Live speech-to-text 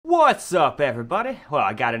What's up, everybody? Well,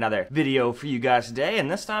 I got another video for you guys today,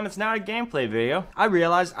 and this time it's not a gameplay video. I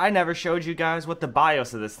realized I never showed you guys what the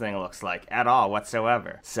BIOS of this thing looks like at all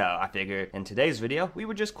whatsoever. So I figured in today's video, we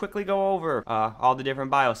would just quickly go over all the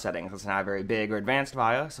different BIOS settings. It's not a very big or advanced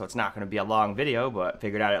BIOS, so it's not going to be a long video, but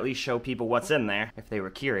figured I'd at least show people what's in there if they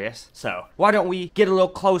were curious. So why don't we get a little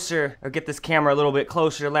closer, or get this camera a little bit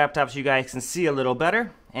closer to the laptop so you guys can see a little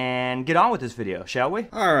better, and get on with this video, shall we?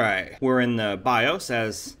 Alright, we're in the BIOS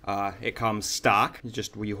as it comes stock.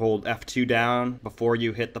 You hold F2 down before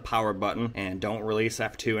you hit the power button, and don't release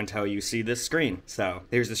F2 until you see this screen. So,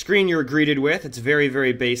 there's the screen you're greeted with. It's very,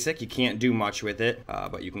 very basic. You can't do much with it,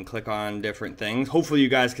 but you can click on different things. Hopefully you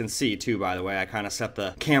guys can see too, by the way. I kind of set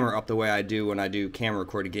the camera up the way I do when I do camera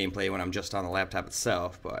recorded gameplay when I'm just on the laptop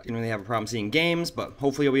itself, but you don't really have a problem seeing games, but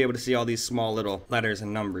hopefully you'll be able to see all these small little letters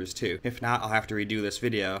and numbers too. If not, I'll have to redo this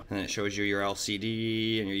video. And it shows you your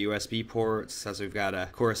LCD and your USB ports. Says we've got a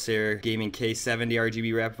Corsair Gaming K70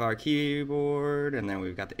 RGB Rapid keyboard, and then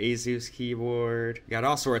we've got the ASUS keyboard. We got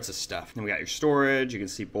all sorts of stuff. And we got your storage. You can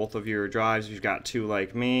see both of your drives. You've got two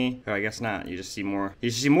like me. Oh, I guess not. You just see more.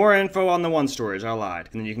 You see more info on the one storage. I lied.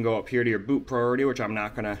 And then you can go up here to your boot priority, which I'm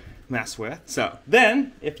not gonna mess with. So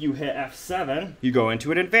then, if you hit F7, you go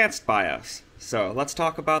into an advanced BIOS. So let's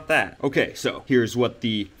talk about that. Okay, so here's what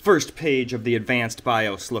the first page of the advanced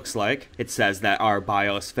BIOS looks like. It says that our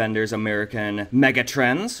BIOS vendors American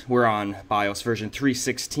Megatrends. We're on BIOS version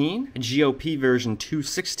 3.16, GOP version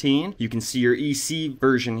 2.16. You can see your EC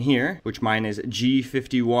version here, which mine is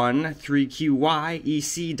G15 3QY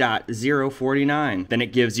EC.049. Then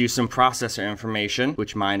it gives you some processor information,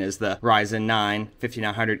 which mine is the Ryzen 9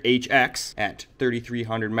 5900HX at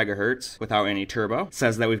 3300 megahertz without any turbo. It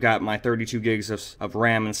says that we've got my 32 gigs of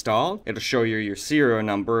RAM installed. It'll show you your serial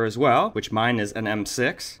number as well, which mine is an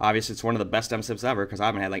M6. Obviously, it's one of the best M6s ever because I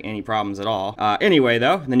haven't had like any problems at all. Anyway,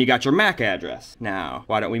 though, then you got your MAC address. Now,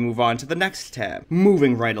 why don't we move on to the next tab?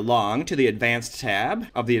 Moving right along to the advanced tab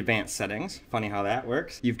of the advanced settings. Funny how that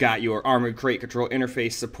works. You've got your Armored Crate control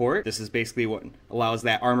interface support. This is basically what allows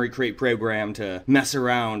that Armored Crate program to mess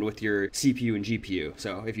around with your CPU and GPU.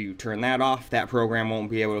 So if you turn that off, that program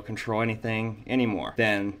won't be able to control anything anymore.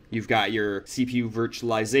 Then you've got your CPU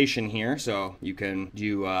virtualization here, so you can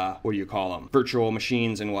do, what do you call them? Virtual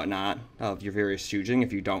machines and whatnot of your various choosing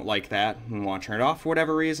if you don't like that and want to turn it off for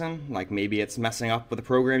whatever reason. Like maybe it's messing up with the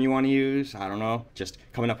program you want to use. I don't know. Just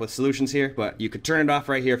coming up with solutions here, but you could turn it off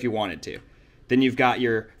right here if you wanted to. Then you've got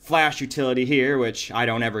your Flash utility here, which I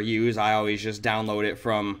don't ever use. I always just download it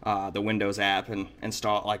from the Windows app and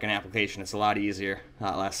install it like an application. It's a lot easier, a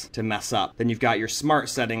lot less to mess up. Then you've got your smart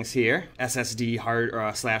settings here,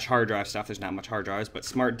 SSD slash hard drive stuff. There's not much hard drives, but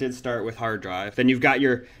smart did start with hard drive. Then you've got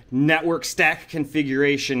your network stack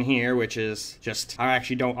configuration here, which is just, I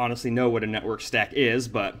actually don't honestly know what a network stack is,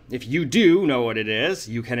 but if you do know what it is,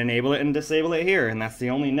 you can enable it and disable it here, and that's the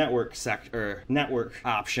only network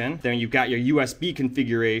option. Then you've got your USB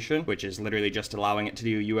configuration, which is literally just allowing it to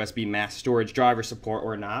do USB mass storage driver support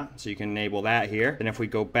or not, so you can enable that here. Then if we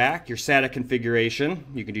go back, your SATA configuration,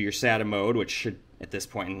 you can do your SATA mode, which should at this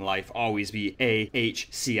point in life always be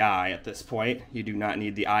AHCI at this point. You do not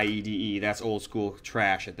need the IEDE. That's old school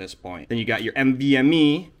trash at this point. Then you got your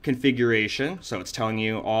NVMe configuration. So it's telling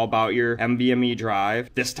you all about your NVMe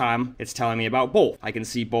drive. This time it's telling me about both. I can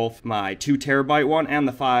see both my 2 terabyte one and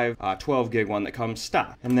the 12 gig one that comes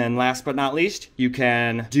stock. And then last but not least, you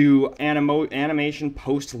can do animation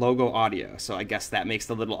post logo audio. So I guess that makes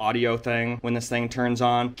the little audio thing when this thing turns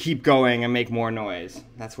on keep going and make more noise.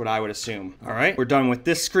 That's what I would assume. All right, we're done with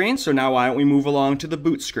this screen, so now why don't we move along to the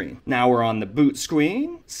boot screen. Now we're on the boot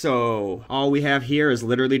screen, so all we have here is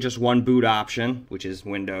literally just one boot option, which is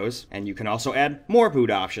Windows, and you can also add more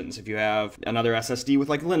boot options. If you have another SSD with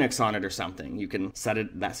like Linux on it or something, you can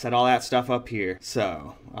set all that stuff up here.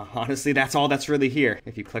 So honestly, that's all that's really here.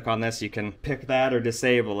 If you click on this, you can pick that or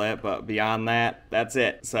disable it, but beyond that, that's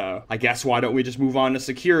it. So I guess why don't we just move on to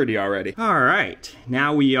security already? All right,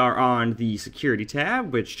 now we are on the security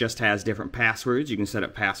tab, which just has different passwords. You can set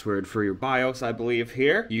up password for your BIOS, I believe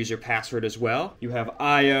here. Use your password as well. You have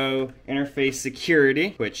IO interface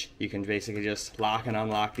security, which you can basically just lock and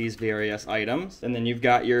unlock these various items. And then you've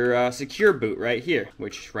got your secure boot right here,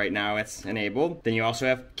 which right now it's enabled. Then you also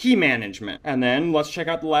have key management. And then let's check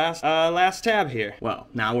out the last tab here. Well,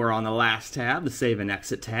 now we're on the last tab, the save and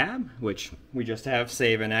exit tab, which we just have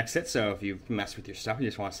save and exit. So if you've messed with your stuff, you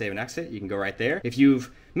just want to save and exit, you can go right there. If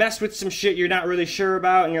you've messed with some shit you're not really sure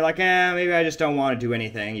about and you're like, maybe I just don't want to do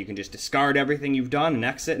anything, you can just discard everything you've done and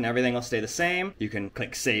exit and everything will stay the same. You can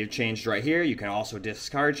click Save Changed right here. You can also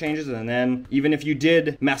discard changes, and then even if you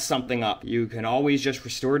did mess something up, you can always just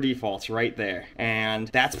restore defaults right there. And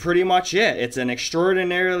that's pretty much it. It's an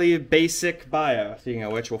extraordinarily basic BIOS. Speaking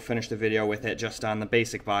of which, we'll finish the video with it just on the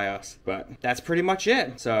basic BIOS. But that's pretty much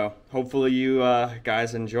it. So hopefully you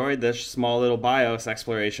guys enjoyed this small little BIOS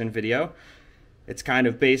exploration video. It's kind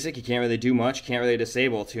of basic, you can't really do much, can't really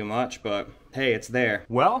disable too much, but hey, it's there.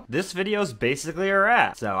 Well, this video's basically a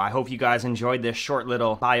wrap. So I hope you guys enjoyed this short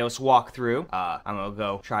little BIOS walkthrough. I'm gonna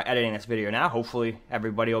go try editing this video now. Hopefully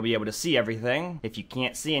everybody will be able to see everything. If you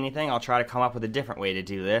can't see anything, I'll try to come up with a different way to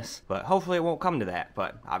do this, but hopefully it won't come to that.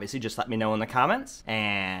 But obviously just let me know in the comments,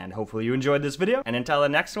 and hopefully you enjoyed this video. And until the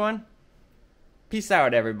next one, peace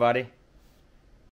out everybody.